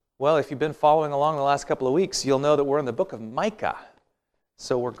Well, if you've been following along the last couple of weeks, you'll know that we're in the book of Micah.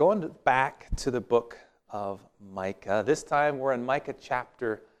 So we're going back to the book of Micah. This time we're in Micah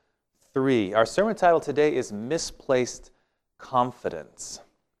chapter 3. Our sermon title today is Misplaced Confidence.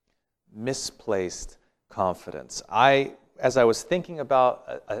 Misplaced confidence. As I was thinking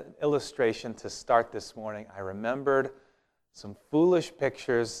about an illustration to start this morning, I remembered some foolish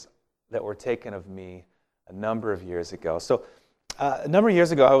pictures that were taken of me a number of years ago. So a number of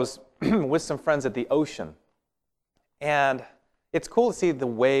years ago, I was with some friends at the ocean. And it's cool to see the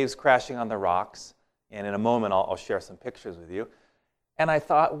waves crashing on the rocks. And in a moment, I'll share some pictures with you. And I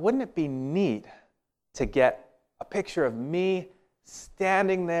thought, wouldn't it be neat to get a picture of me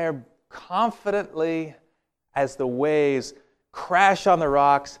standing there confidently as the waves crash on the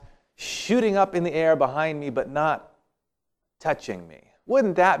rocks, shooting up in the air behind me, but not touching me?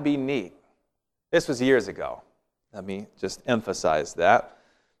 Wouldn't that be neat? This was years ago. Let me just emphasize that.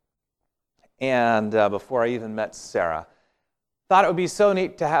 And before I even met Sarah, thought it would be so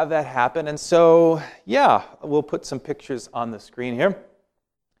neat to have that happen. And so, yeah, we'll put some pictures on the screen here.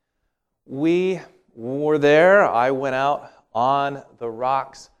 We were there. I went out on the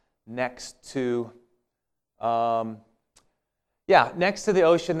rocks next to the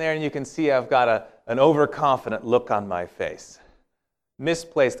ocean there, and you can see I've got an overconfident look on my face.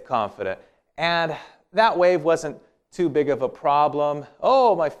 Misplaced confident. And that wave wasn't too big of a problem.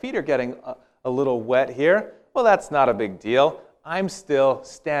 Oh, my feet are getting a little wet here. Well, that's not a big deal. I'm still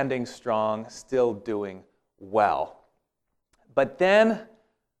standing strong, still doing well. But then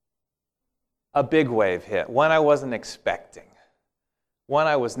a big wave hit, one I wasn't expecting, one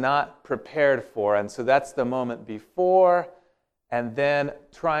I was not prepared for. And so that's the moment before, and then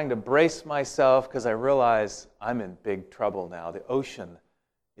trying to brace myself because I realize I'm in big trouble now. The ocean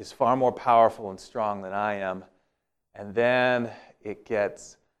is far more powerful and strong than I am. And then it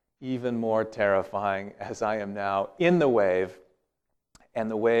gets even more terrifying as I am now in the wave, and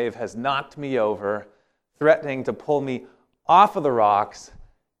the wave has knocked me over, threatening to pull me off of the rocks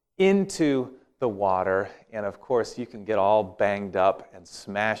into the water. And of course, you can get all banged up and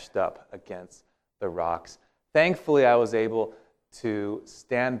smashed up against the rocks. Thankfully, I was able to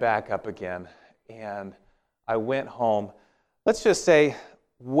stand back up again, and I went home, let's just say,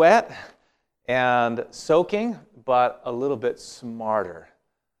 wet and soaking, but a little bit smarter.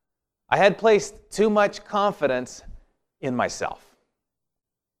 I had placed too much confidence in myself,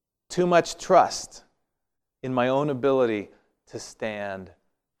 too much trust in my own ability to stand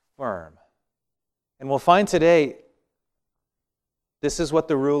firm. And we'll find today, this is what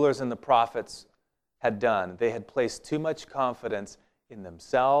the rulers and the prophets had done. They had placed too much confidence in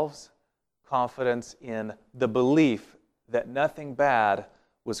themselves, confidence in the belief that nothing bad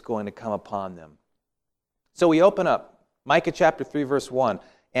was going to come upon them. So we open up Micah chapter 3, verse 1.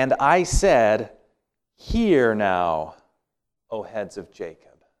 And I said, "Hear now, O heads of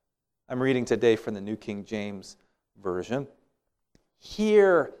Jacob." I'm reading today from the New King James Version.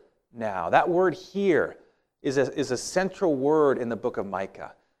 Hear now. That word "hear" is a central word in the book of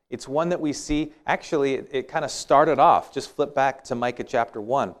Micah. It's one that we see, actually, it kind of started off. Just flip back to Micah chapter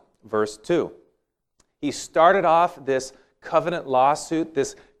 1, verse 2. He started off this covenant lawsuit,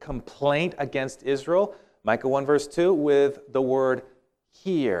 this complaint against Israel, Micah 1 verse 2, with the word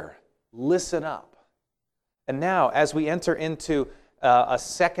hear, listen up. And now, as we enter into a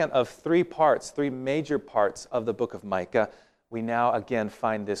second of three major parts of the book of Micah, we now again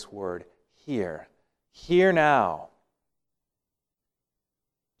find this word hear. Hear now.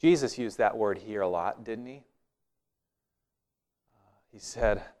 Jesus used that word hear a lot, didn't he? He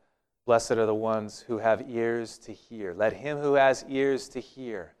said, "Blessed are the ones who have ears to hear. Let him who has ears to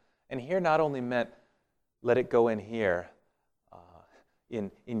hear." And hear not only meant let it go in here, in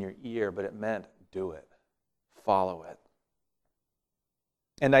your ear, but it meant do it. Follow it.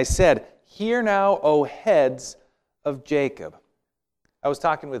 And I said, "Hear now, O heads of Jacob." I was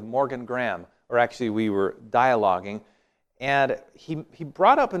talking with Morgan Graham, or actually we were dialoguing, and he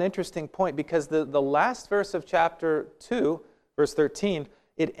brought up an interesting point because the last verse of chapter 2, verse 13,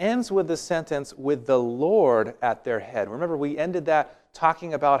 it ends with the sentence, "with the Lord at their head." Remember, we ended that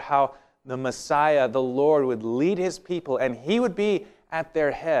talking about how the Messiah, the Lord, would lead his people and he would be at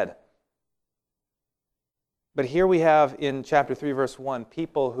their head. But here we have in chapter 3, verse 1,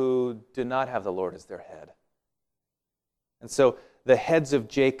 people who do not have the Lord as their head. And so the heads of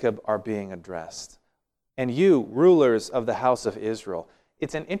Jacob are being addressed. And you, rulers of the house of Israel.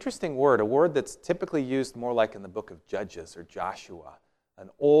 It's an interesting word, a word that's typically used more like in the book of Judges or Joshua, an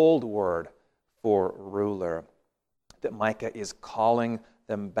old word for ruler that Micah is calling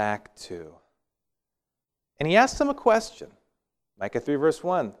them back to. And he asks them a question. Micah 3 verse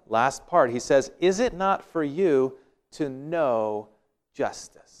 1, last part, he says, "Is it not for you to know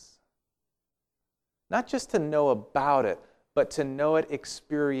justice?" Not just to know about it, but to know it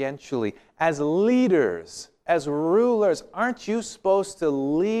experientially. As leaders, as rulers, aren't you supposed to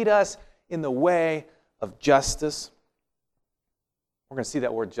lead us in the way of justice? We're going to see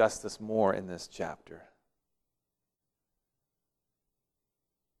that word justice more in this chapter.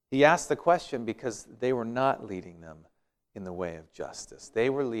 He asked the question because they were not leading them in the way of justice. They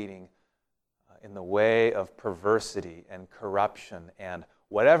were leading in the way of perversity and corruption, and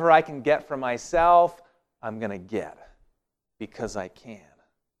whatever I can get for myself, I'm going to get because I can.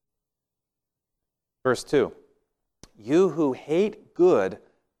 Verse 2, "You who hate good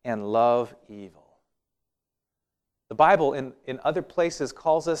and love evil." The Bible in other places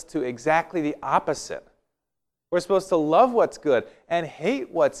calls us to exactly the opposite. We're supposed to love what's good and hate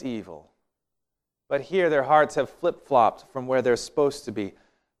what's evil. But here their hearts have flip-flopped from where they're supposed to be.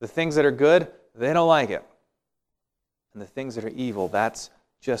 The things that are good, they don't like it. And the things that are evil, that's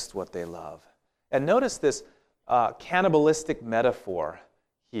just what they love. And notice this cannibalistic metaphor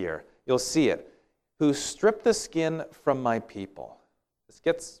here. You'll see it. "Who strip the skin from my people." This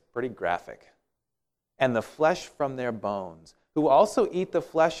gets pretty graphic. "And the flesh from their bones, who also eat the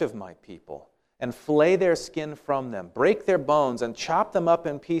flesh of my people, and flay their skin from them, break their bones, and chop them up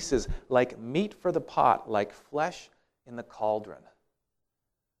in pieces like meat for the pot, like flesh in the cauldron."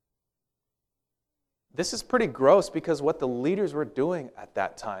 This is pretty gross because what the leaders were doing at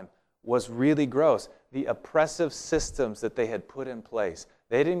that time was really gross. The oppressive systems that they had put in place.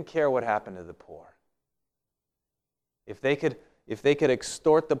 They didn't care what happened to the poor. If they could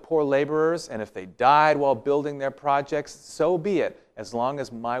extort the poor laborers, and if they died while building their projects, so be it, as long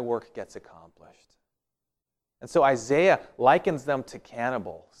as my work gets accomplished. And so Isaiah likens them to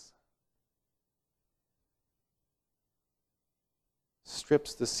cannibals.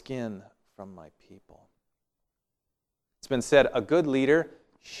 Strips the skin from my people. It's been said, a good leader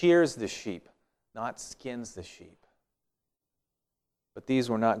shears the sheep, not skins the sheep. But these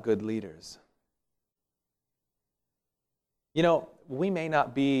were not good leaders. You know, we may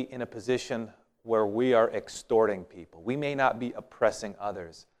not be in a position where we are extorting people. We may not be oppressing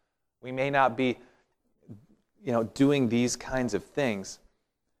others. We may not be, doing these kinds of things.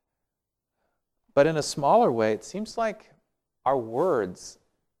 But in a smaller way, it seems like our words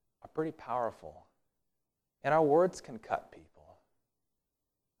are pretty powerful. And our words can cut people.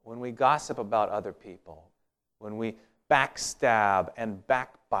 When we gossip about other people, when we backstab and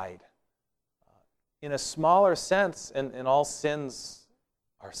backbite, in a smaller sense, and all sins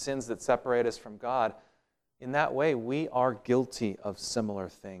are sins that separate us from God, in that way, we are guilty of similar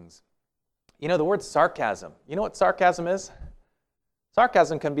things. You know, the word sarcasm. You know what sarcasm is?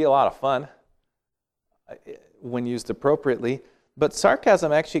 Sarcasm can be a lot of fun when used appropriately, but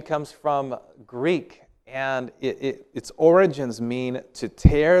sarcasm actually comes from Greek, and its origins mean to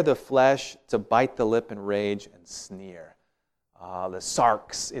tear the flesh, to bite the lip in rage, and sneer. The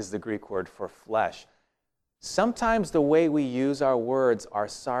sarx is the Greek word for flesh. Sometimes the way we use our words are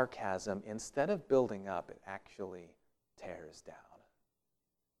sarcasm. Instead of building up, it actually tears down.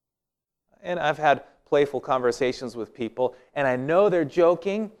 And I've had playful conversations with people, and I know they're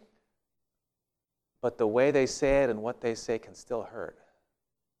joking, but the way they say it and what they say can still hurt.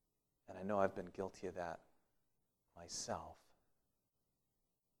 And I know I've been guilty of that myself.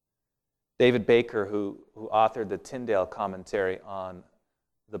 David Baker, who authored the Tyndale commentary on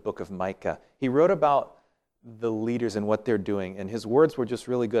the book of Micah, he wrote about the leaders and what they're doing, and his words were just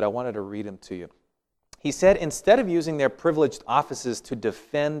really good. I wanted to read them to you. He said, "Instead of using their privileged offices to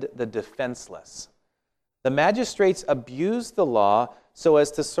defend the defenseless, the magistrates abuse the law so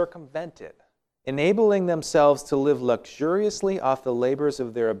as to circumvent it, enabling themselves to live luxuriously off the labors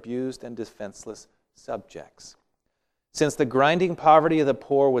of their abused and defenseless subjects. Since the grinding poverty of the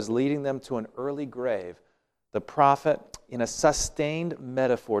poor was leading them to an early grave, the prophet, in a sustained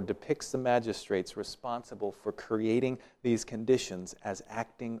metaphor, depicts the magistrates responsible for creating these conditions as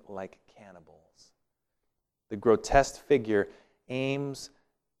acting like cannibals. The grotesque figure aims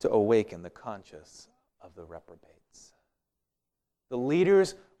to awaken the conscience of the reprobates." The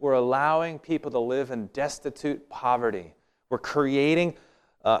leaders were allowing people to live in destitute poverty. Were creating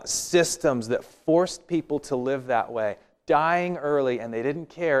systems that forced people to live that way, dying early, and they didn't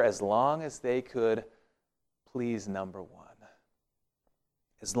care as long as they could please number one.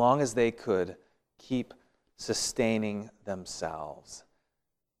 As long as they could keep sustaining themselves.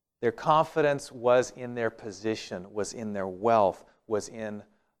 Their confidence was in their position, was in their wealth, was in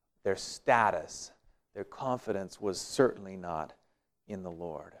their status. Their confidence was certainly not in the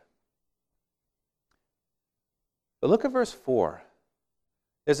Lord. But look at verse 4.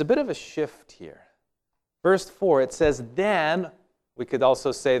 There's a bit of a shift here. Verse 4, it says, then, we could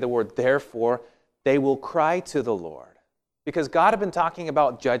also say the word therefore, they will cry to the Lord. Because God had been talking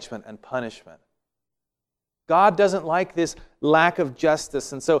about judgment and punishment. God doesn't like this lack of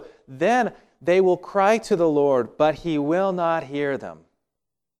justice. And so then they will cry to the Lord, but He will not hear them.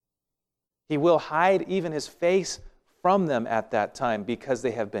 He will hide even His face from them at that time because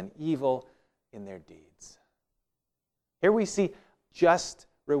they have been evil in their deeds. Here we see just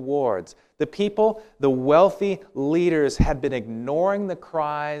rewards. The people, the wealthy leaders, had been ignoring the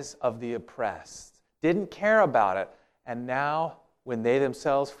cries of the oppressed, didn't care about it. And now, when they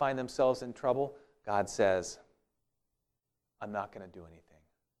themselves find themselves in trouble, God says, I'm not going to do anything.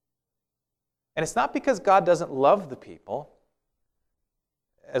 And it's not because God doesn't love the people.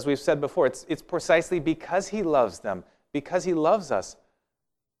 As we've said before, it's precisely because He loves them, because He loves us.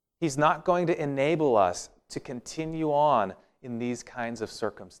 He's not going to enable us to continue on in these kinds of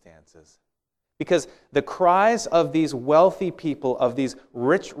circumstances. Because the cries of these wealthy people, of these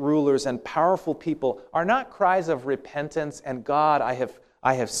rich rulers and powerful people, are not cries of repentance and God,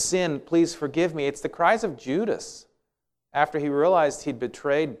 I have sinned, please forgive me. It's the cries of Judas after he realized he'd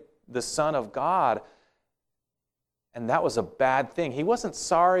betrayed the Son of God. And that was a bad thing. He wasn't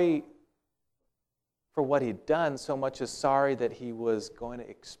sorry for what he'd done so much as sorry that he was going to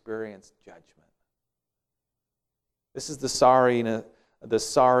experience judgment. This is the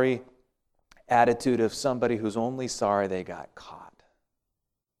sorry attitude of somebody who's only sorry they got caught.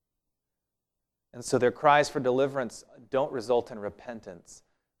 And so their cries for deliverance don't result in repentance.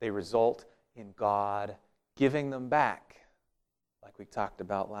 They result in God giving them back, like we talked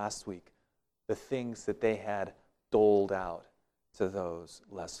about last week, the things that they had doled out to those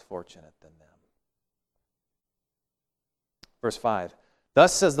less fortunate than them. Verse 5,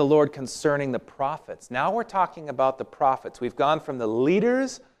 thus says the Lord concerning the prophets. Now we're talking about the prophets. We've gone from the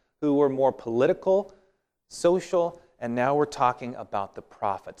leaders who were more political, social, and now we're talking about the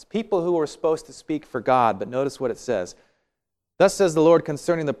prophets. People who were supposed to speak for God, but notice what it says. Thus says the Lord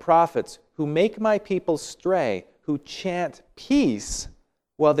concerning the prophets, who make my people stray, who chant peace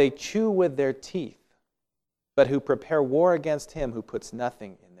while they chew with their teeth, but who prepare war against him who puts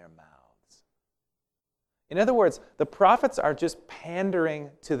nothing in their mouths. In other words, the prophets are just pandering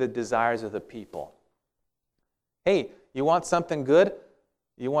to the desires of the people. Hey, you want something good?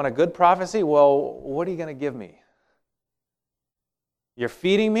 You want a good prophecy? Well, what are you going to give me? You're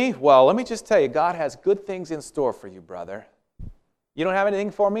feeding me? Well, let me just tell you, God has good things in store for you, brother. You don't have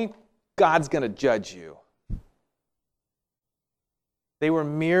anything for me? God's going to judge you. They were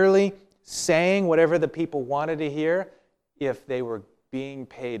merely saying whatever the people wanted to hear if they were being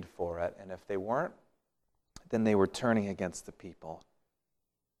paid for it. And if they weren't, then they were turning against the people.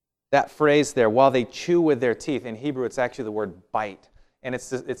 That phrase there, while they chew with their teeth, in Hebrew it's actually the word bite. And it's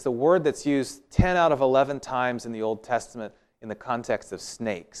the word that's used 10 out of 11 times in the Old Testament in the context of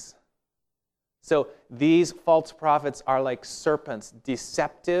snakes. So these false prophets are like serpents,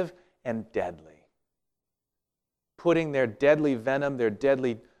 deceptive and deadly, putting their deadly venom, their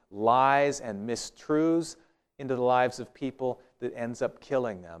deadly lies and mistruths into the lives of people that ends up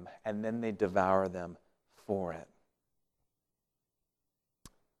killing them, and then they devour them for it.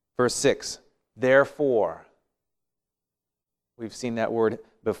 Verse 6, therefore, we've seen that word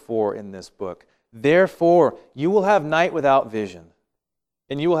before in this book. Therefore, you will have night without vision,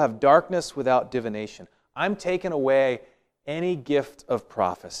 and you will have darkness without divination. I'm taking away any gift of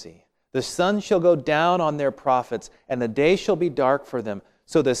prophecy. The sun shall go down on their prophets, and the day shall be dark for them.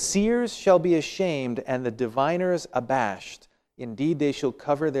 So the seers shall be ashamed, and the diviners abashed. Indeed, they shall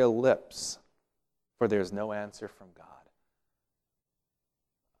cover their lips, for there is no answer from God.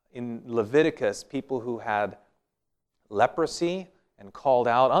 In Leviticus, people who had leprosy and called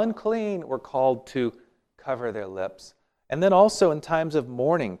out unclean were called to cover their lips. And then also in times of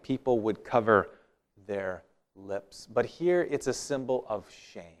mourning, people would cover their lips. But here it's a symbol of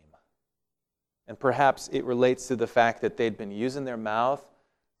shame. And perhaps it relates to the fact that they'd been using their mouth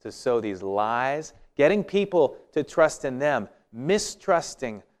to sow these lies, getting people to trust in them,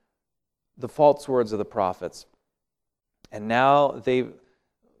 mistrusting the false words of the prophets. And now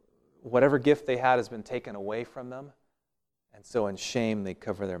whatever gift they had has been taken away from them. And so in shame they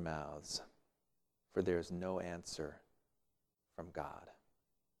cover their mouths, for there is no answer from God.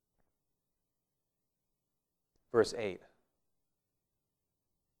 Verse 8.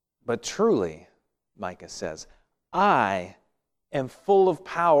 But truly, Micah says, I am full of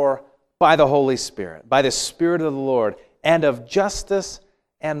power by the Holy Spirit, by the Spirit of the Lord, and of justice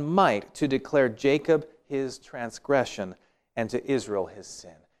and might to declare Jacob his transgression and to Israel his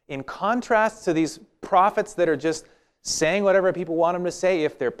sin. In contrast to these prophets that are just saying whatever people want him to say,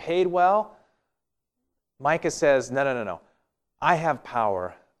 if they're paid well, Micah says, no, no, no, no. I have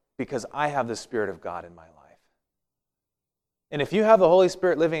power because I have the Spirit of God in my life. And if you have the Holy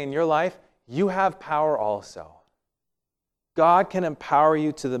Spirit living in your life, you have power also. God can empower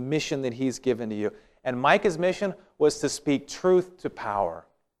you to the mission that He's given to you. And Micah's mission was to speak truth to power,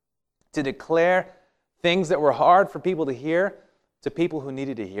 to declare things that were hard for people to hear to people who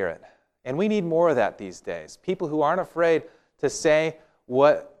needed to hear it. And we need more of that these days. People who aren't afraid to say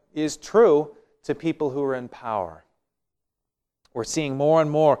what is true to people who are in power. We're seeing more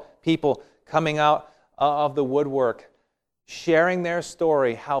and more people coming out of the woodwork, sharing their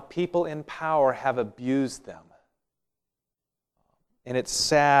story, how people in power have abused them. And it's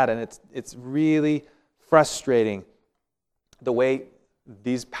sad and it's really frustrating the way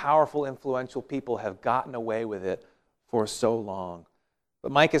these powerful, influential people have gotten away with it for so long.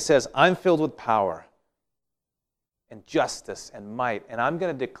 But Micah says, I'm filled with power and justice and might, and I'm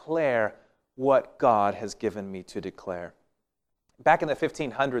going to declare what God has given me to declare. Back in the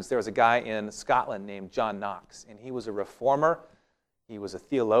 1500s, there was a guy in Scotland named John Knox, and he was a reformer, he was a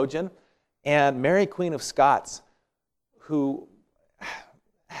theologian, and Mary Queen of Scots, who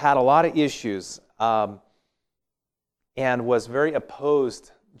had a lot of issues and was very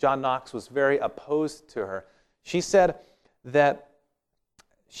opposed. John Knox was very opposed to her. She said that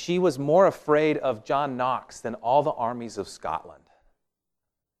she was more afraid of John Knox than all the armies of Scotland.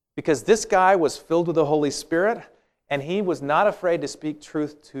 Because this guy was filled with the Holy Spirit, and he was not afraid to speak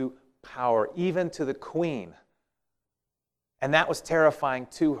truth to power, even to the queen. And that was terrifying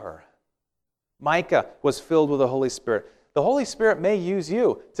to her. Micah was filled with the Holy Spirit. The Holy Spirit may use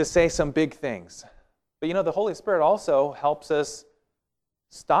you to say some big things. But you know, the Holy Spirit also helps us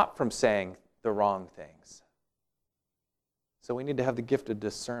stop from saying the wrong things. So we need to have the gift of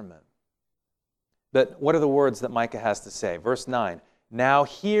discernment. But what are the words that Micah has to say? Verse 9, now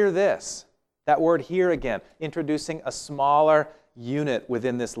hear this. That word hear again, introducing a smaller unit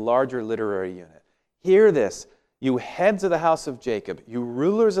within this larger literary unit. Hear this, you heads of the house of Jacob, you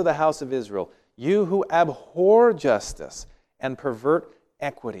rulers of the house of Israel, you who abhor justice and pervert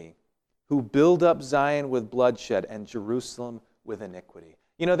equity, who build up Zion with bloodshed and Jerusalem with iniquity.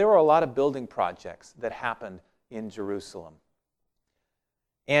 You know, there were a lot of building projects that happened in Jerusalem.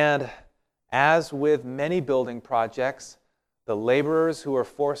 And as with many building projects, the laborers who were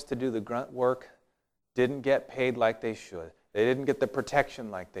forced to do the grunt work didn't get paid like they should. They didn't get the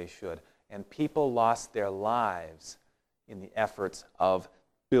protection like they should. And people lost their lives in the efforts of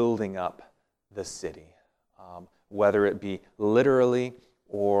building up the city, whether it be literally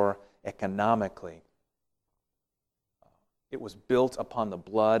or economically. It was built upon the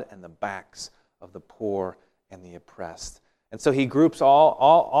blood and the backs of the poor and the oppressed. And so he groups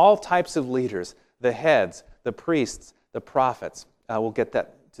all types of leaders, the heads, the priests, the prophets. We'll get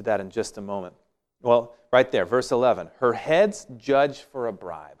to that in just a moment. Well, right there, verse 11. Her heads judge for a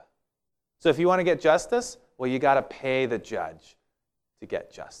bribe. So if you want to get justice, well, you got to pay the judge to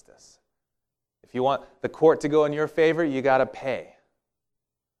get justice. If you want the court to go in your favor, you got to pay.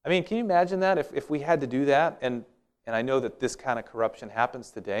 I mean, can you imagine that if we had to do that? And I know that this kind of corruption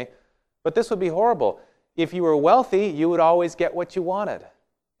happens today, but this would be horrible. If you were wealthy, you would always get what you wanted.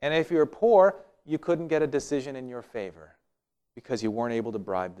 And if you were poor, you couldn't get a decision in your favor because you weren't able to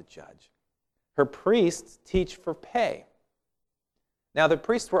bribe the judge. Her priests teach for pay. Now, the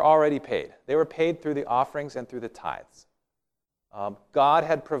priests were already paid. They were paid through the offerings and through the tithes. God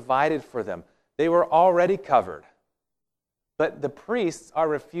had provided for them. They were already covered. But the priests are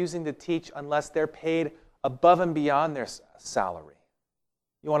refusing to teach unless they're paid above and beyond their salary.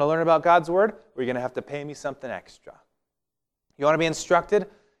 You want to learn about God's Word? Well, you're going to have to pay me something extra. You want to be instructed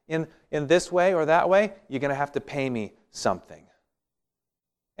in this way or that way? You're going to have to pay me something.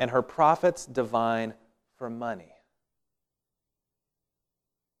 And her prophets divine for money.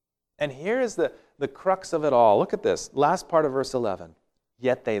 And here is the crux of it all. Look at this. Last part of verse 11.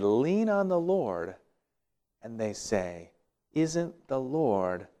 Yet they lean on the Lord and they say, isn't the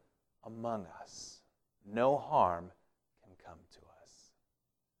Lord among us? No harm can come to us.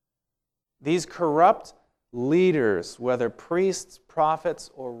 These corrupt leaders, whether priests,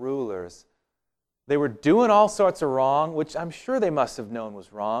 prophets, or rulers, they were doing all sorts of wrong, which I'm sure they must have known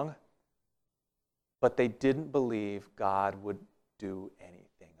was wrong, but they didn't believe God would do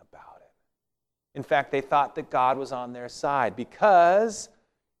anything about it. In fact, they thought that God was on their side because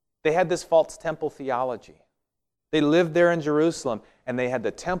they had this false temple theology. They lived there in Jerusalem, and they had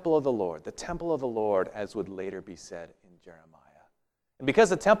the temple of the Lord, as would later be said in Jeremiah. And because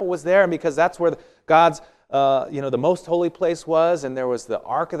the temple was there, and because that's where God's, the most holy place was, and there was the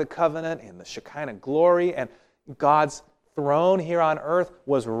Ark of the Covenant and the Shekinah glory, and God's throne here on earth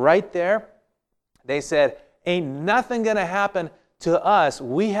was right there, they said, ain't nothing going to happen to us.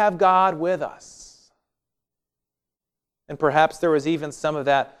 We have God with us. And perhaps there was even some of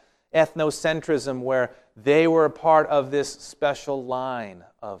that ethnocentrism where they were a part of this special line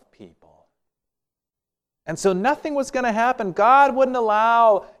of people. And so nothing was going to happen. God wouldn't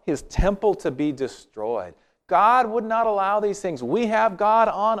allow His temple to be destroyed. God would not allow these things. We have God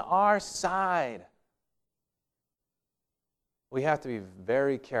on our side. We have to be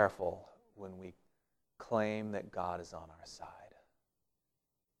very careful when we claim that God is on our side.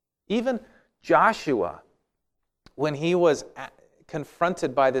 Even Joshua, when he was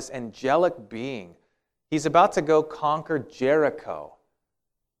confronted by this angelic being, he's about to go conquer Jericho.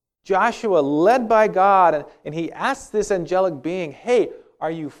 Joshua, led by God, and he asked this angelic being, hey, are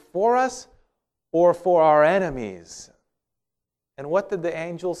you for us or for our enemies? And what did the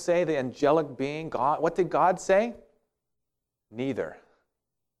angel say, the angelic being? God, what did God say? Neither.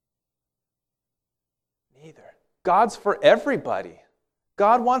 Neither. God's for everybody.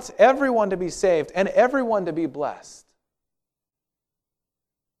 God wants everyone to be saved and everyone to be blessed.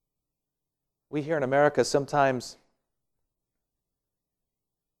 We here in America sometimes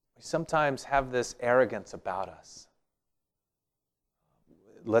have this arrogance about us.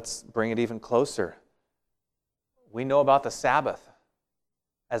 Let's bring it even closer. We know about the Sabbath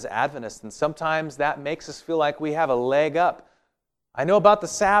as Adventists, and sometimes that makes us feel like we have a leg up. I know about the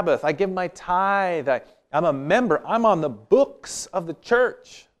Sabbath. I give my tithe. I'm a member. I'm on the books of the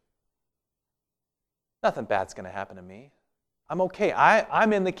church. Nothing bad's going to happen to me. I'm okay.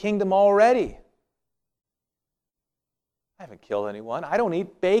 I'm in the kingdom already. I haven't killed anyone. I don't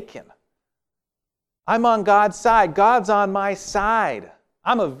eat bacon. I'm on God's side. God's on my side.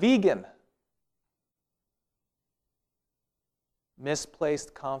 I'm a vegan.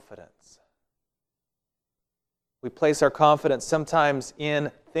 Misplaced confidence. We place our confidence sometimes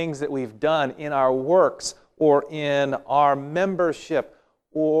in things that we've done, in our works, or in our membership,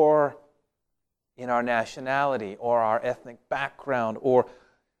 or in our nationality, or our ethnic background, or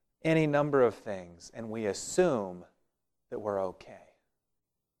any number of things, and we assume that we're okay.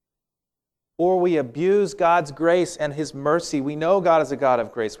 Or we abuse God's grace and His mercy. We know God is a God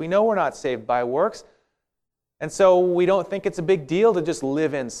of grace. We know we're not saved by works, and so we don't think it's a big deal to just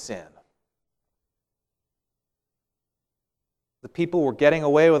live in sin. The people were getting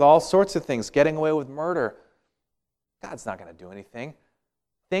away with all sorts of things, getting away with murder. God's not going to do anything.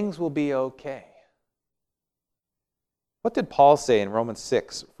 Things will be okay. What did Paul say in Romans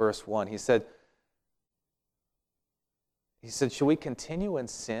 6, verse 1? He said, should we continue in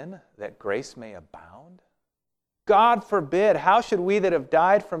sin that grace may abound? God forbid. How should we that have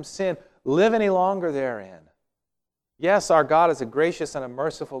died from sin live any longer therein? Yes, our God is a gracious and a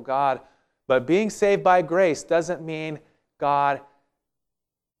merciful God, but being saved by grace doesn't mean God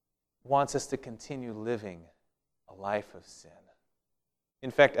wants us to continue living a life of sin.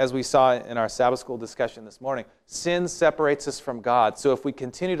 In fact, as we saw in our Sabbath school discussion this morning, sin separates us from God. So if we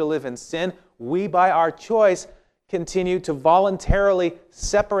continue to live in sin, we by our choice continue to voluntarily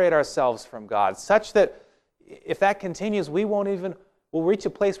separate ourselves from God, such that if that continues, we'll reach a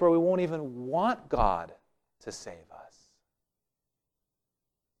place where we won't even want God to save us.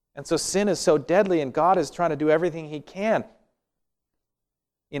 And so sin is so deadly, and God is trying to do everything He can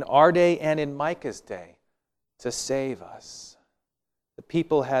in our day and in Micah's day to save us. The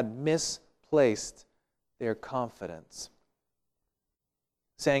people had misplaced their confidence,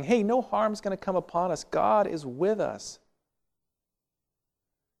 saying, hey, no harm's going to come upon us. God is with us.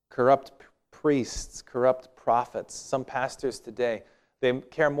 Corrupt priests, corrupt prophets, some pastors today, they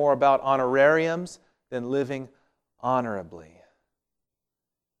care more about honorariums than living honorably.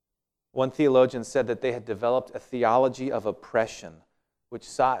 One theologian said that they had developed a theology of oppression, which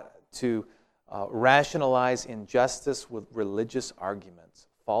sought to rationalize injustice with religious arguments,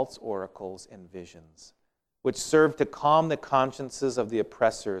 false oracles, and visions, which served to calm the consciences of the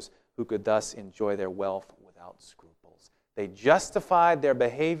oppressors who could thus enjoy their wealth without scruples. They justified their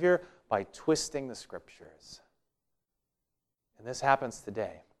behavior by twisting the Scriptures. And this happens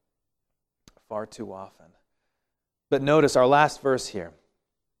today far too often. But notice our last verse here.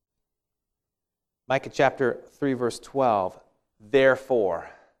 Micah chapter 3, verse 12. Therefore.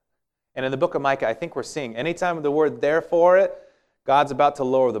 And in the book of Micah, I think we're seeing, anytime the word therefore God's about to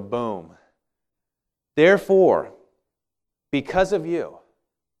lower the boom. Therefore, because of you.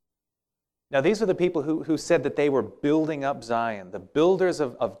 Now these are the people who said that they were building up Zion, the builders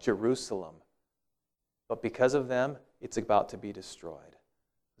of Jerusalem. But because of them, it's about to be destroyed.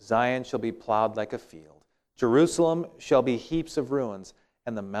 Zion shall be plowed like a field. Jerusalem shall be heaps of ruins,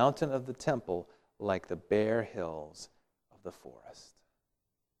 and the mountain of the temple like the bare hills of the forest.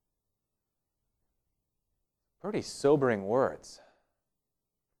 Pretty sobering words.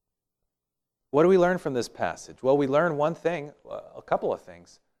 What do we learn from this passage? Well, we learn one thing, a couple of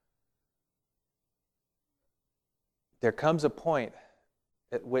things. There comes a point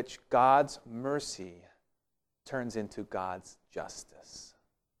at which God's mercy turns into God's justice.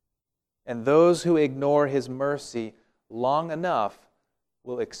 And those who ignore His mercy long enough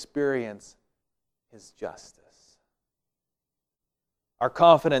will experience His justice. Our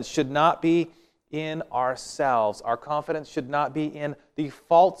confidence should not be in ourselves. Our confidence should not be in the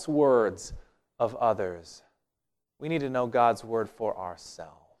false words of others. We need to know God's word for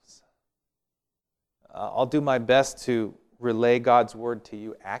ourselves. I'll do my best to relay God's word to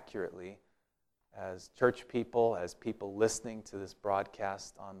you accurately as church people, as people listening to this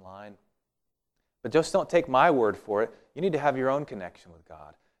broadcast online. But just don't take my word for it. You need to have your own connection with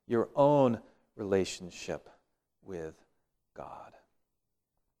God, your own relationship with God.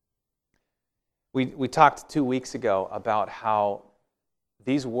 We talked 2 weeks ago about how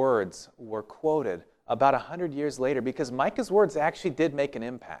these words were quoted about 100 years later because Micah's words actually did make an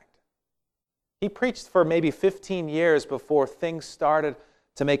impact. He preached for maybe 15 years before things started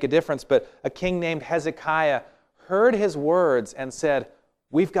to make a difference, but a king named Hezekiah heard his words and said,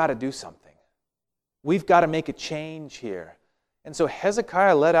 we've got to do something. We've got to make a change here. And so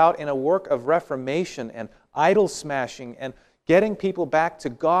Hezekiah led out in a work of reformation and idol smashing and getting people back to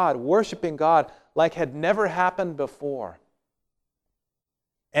God, worshiping God like had never happened before.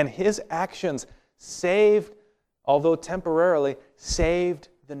 And his actions saved, although temporarily, saved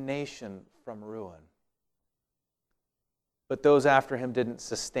the nation from ruin. But those after him didn't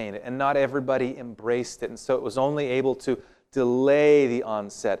sustain it, and not everybody embraced it, and so it was only able to delay the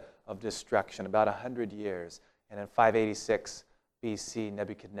onset of destruction about 100 years. And in 586 BC,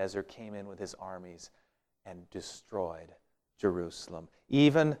 Nebuchadnezzar came in with his armies and destroyed Jerusalem,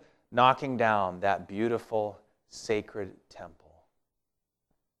 even knocking down that beautiful, sacred temple.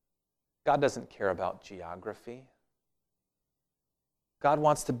 God doesn't care about geography. God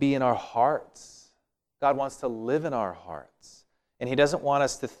wants to be in our hearts. God wants to live in our hearts. And He doesn't want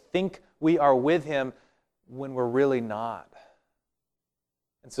us to think we are with Him when we're really not.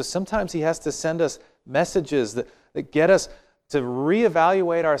 And so sometimes He has to send us messages that get us to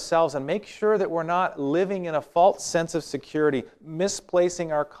reevaluate ourselves and make sure that we're not living in a false sense of security,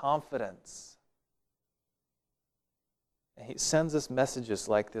 misplacing our confidence. And He sends us messages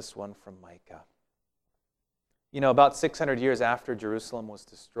like this one from Micah. You know, about 600 years after Jerusalem was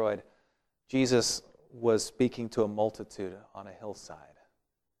destroyed, Jesus was speaking to a multitude on a hillside,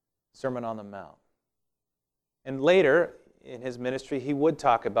 Sermon on the Mount. And later in His ministry, He would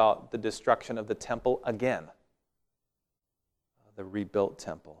talk about the destruction of the temple again, the rebuilt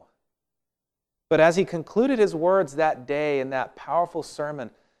temple. But as He concluded His words that day in that powerful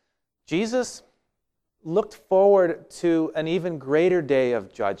sermon, Jesus looked forward to an even greater day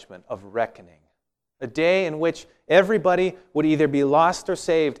of judgment, of reckoning. A day in which everybody would either be lost or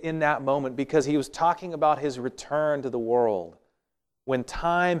saved in that moment, because He was talking about His return to the world. When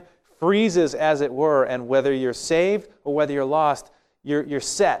time freezes, as it were, and whether you're saved or whether you're lost, you're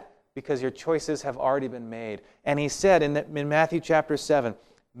set because your choices have already been made. And He said in Matthew chapter 7,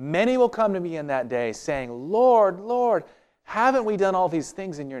 many will come to me in that day saying, Lord, Lord, haven't we done all these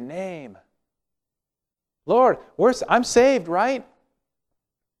things in your name? Lord, I'm saved, right?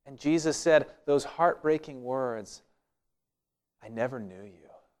 And Jesus said those heartbreaking words, I never knew you.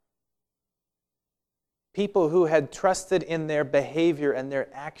 People who had trusted in their behavior and their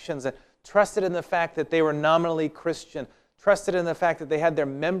actions and trusted in the fact that they were nominally Christian, trusted in the fact that they had their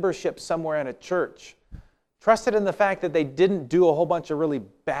membership somewhere in a church, trusted in the fact that they didn't do a whole bunch of really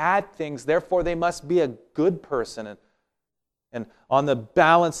bad things, therefore they must be a good person. And on the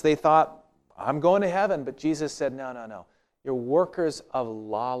balance, they thought, I'm going to heaven. But Jesus said, no, no, no. You're workers of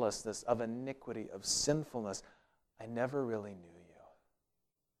lawlessness, of iniquity, of sinfulness. I never really knew you.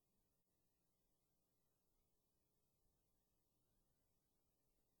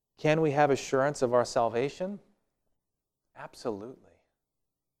 Can we have assurance of our salvation? Absolutely.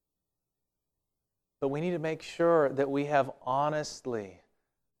 But we need to make sure that we have honestly,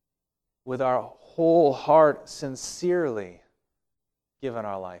 with our whole heart, sincerely given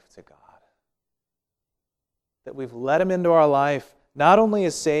our life to God. That we've let Him into our life, not only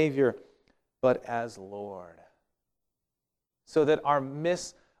as Savior, but as Lord. So that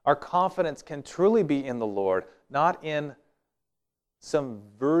our confidence can truly be in the Lord, not in some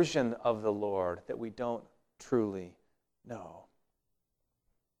version of the Lord that we don't truly know.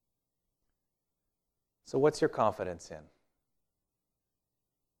 So what's your confidence in?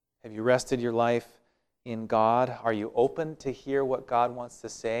 Have you rested your life in God? Are you open to hear what God wants to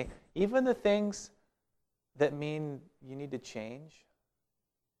say? Even the things that mean you need to change?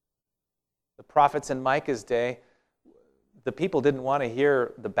 The prophets in Micah's day, the people didn't want to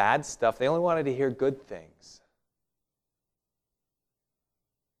hear the bad stuff. They only wanted to hear good things.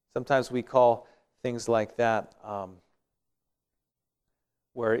 Sometimes we call things like that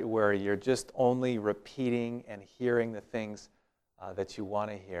where you're just only repeating and hearing the things that you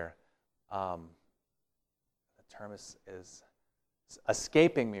want to hear. The term is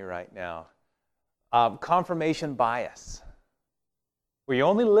escaping me right now. Confirmation bias, where you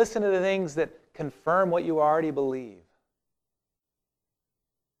only listen to the things that confirm what you already believe.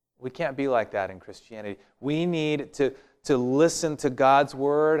 We can't be like that in Christianity. We need to listen to God's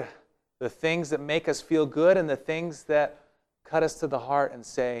Word, the things that make us feel good and the things that cut us to the heart and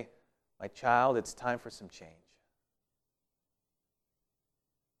say, my child, it's time for some change.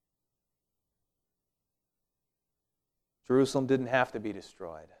 Jerusalem didn't have to be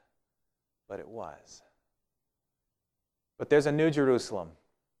destroyed, but it was. But there's a new Jerusalem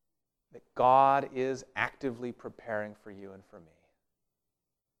that God is actively preparing for you and for me.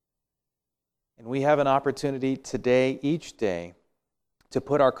 And we have an opportunity today, each day, to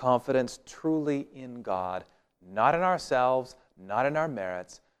put our confidence truly in God, not in ourselves, not in our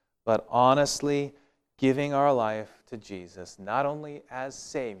merits, but honestly giving our life to Jesus, not only as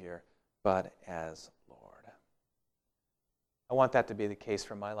Savior, but as Lord. I want that to be the case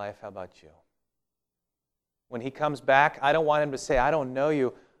for my life. How about you? When He comes back, I don't want Him to say, I don't know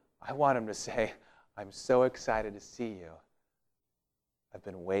you. I want Him to say, I'm so excited to see you. I've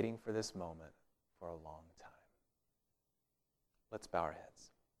been waiting for this moment for a long time. Let's bow our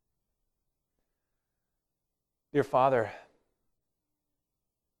heads. Dear Father,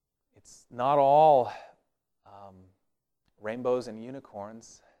 it's not all rainbows and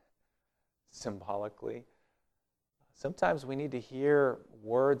unicorns, symbolically. Sometimes we need to hear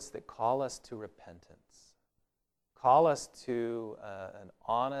words that call us to repentance, call us to an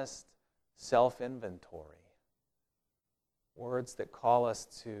honest self-inventory, words that call us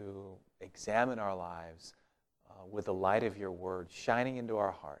to examine our lives with the light of your word shining into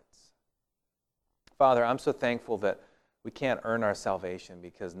our hearts. Father, I'm so thankful that we can't earn our salvation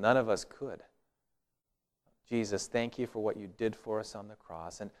because none of us could. Jesus, thank you for what you did for us on the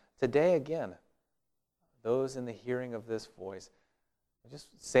cross. And today again, those in the hearing of this voice, just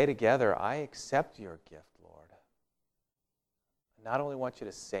say together, I accept your gift, Lord. I not only want you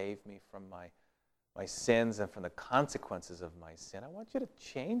to save me from my sins and from the consequences of my sin, I want you to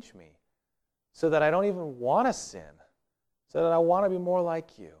change me so that I don't even want to sin, so that I want to be more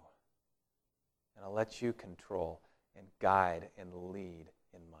like you. And I'll let you control and guide and lead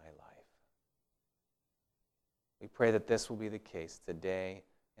in my life. We pray that this will be the case today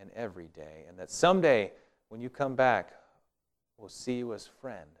and every day, and that someday when you come back, we'll see you as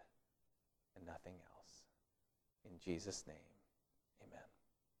friend and nothing else. In Jesus' name, amen.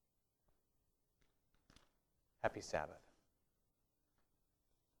 Happy Sabbath.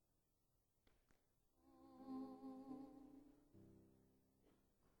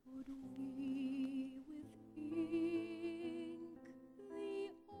 Would we